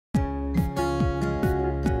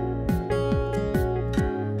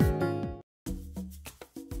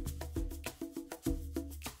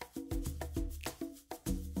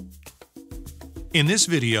In this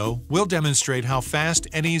video, we'll demonstrate how fast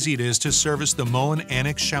and easy it is to service the Moen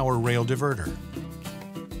Annex Shower Rail Diverter.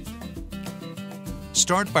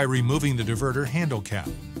 Start by removing the diverter handle cap.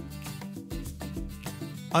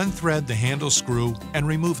 Unthread the handle screw and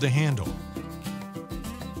remove the handle.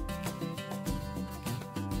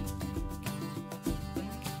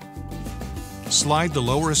 Slide the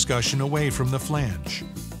lower escutcheon away from the flange.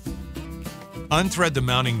 Unthread the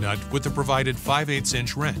mounting nut with the provided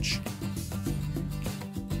 5/8" wrench.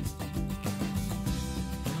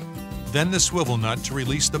 Then the swivel nut to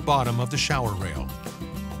release the bottom of the shower rail.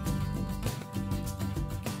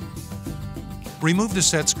 Remove the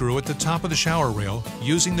set screw at the top of the shower rail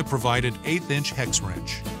using the provided 1/8" hex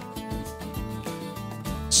wrench.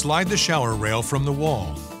 Slide the shower rail from the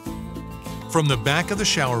wall. From the back of the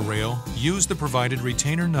shower rail, use the provided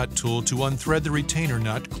retainer nut tool to unthread the retainer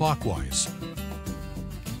nut clockwise.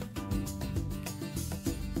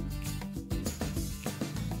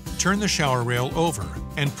 Turn the shower rail over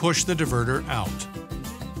and push the diverter out.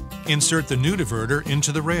 Insert the new diverter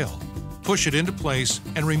into the rail. Push it into place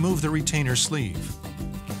and remove the retainer sleeve.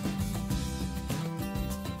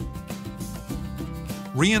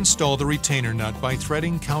 Reinstall the retainer nut by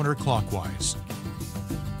threading counterclockwise.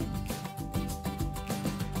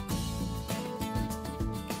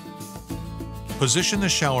 Position the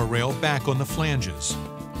shower rail back on the flanges.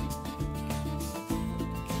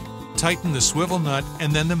 Tighten the swivel nut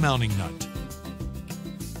and then the mounting nut.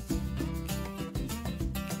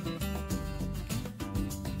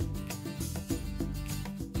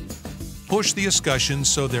 Push the escutcheons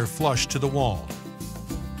so they're flush to the wall.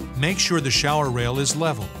 Make sure the shower rail is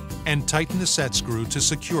level and tighten the set screw to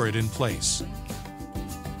secure it in place.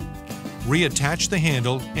 Reattach the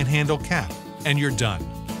handle and handle cap, and you're done.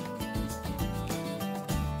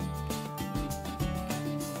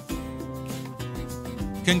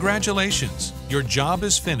 Congratulations! Your job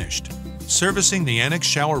is finished. Servicing the Annex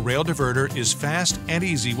Shower Rail Diverter is fast and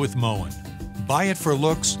easy with Moen. Buy it for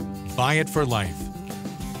looks, buy it for life.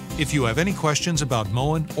 If you have any questions about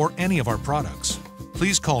Moen or any of our products,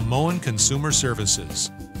 please call Moen Consumer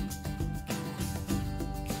Services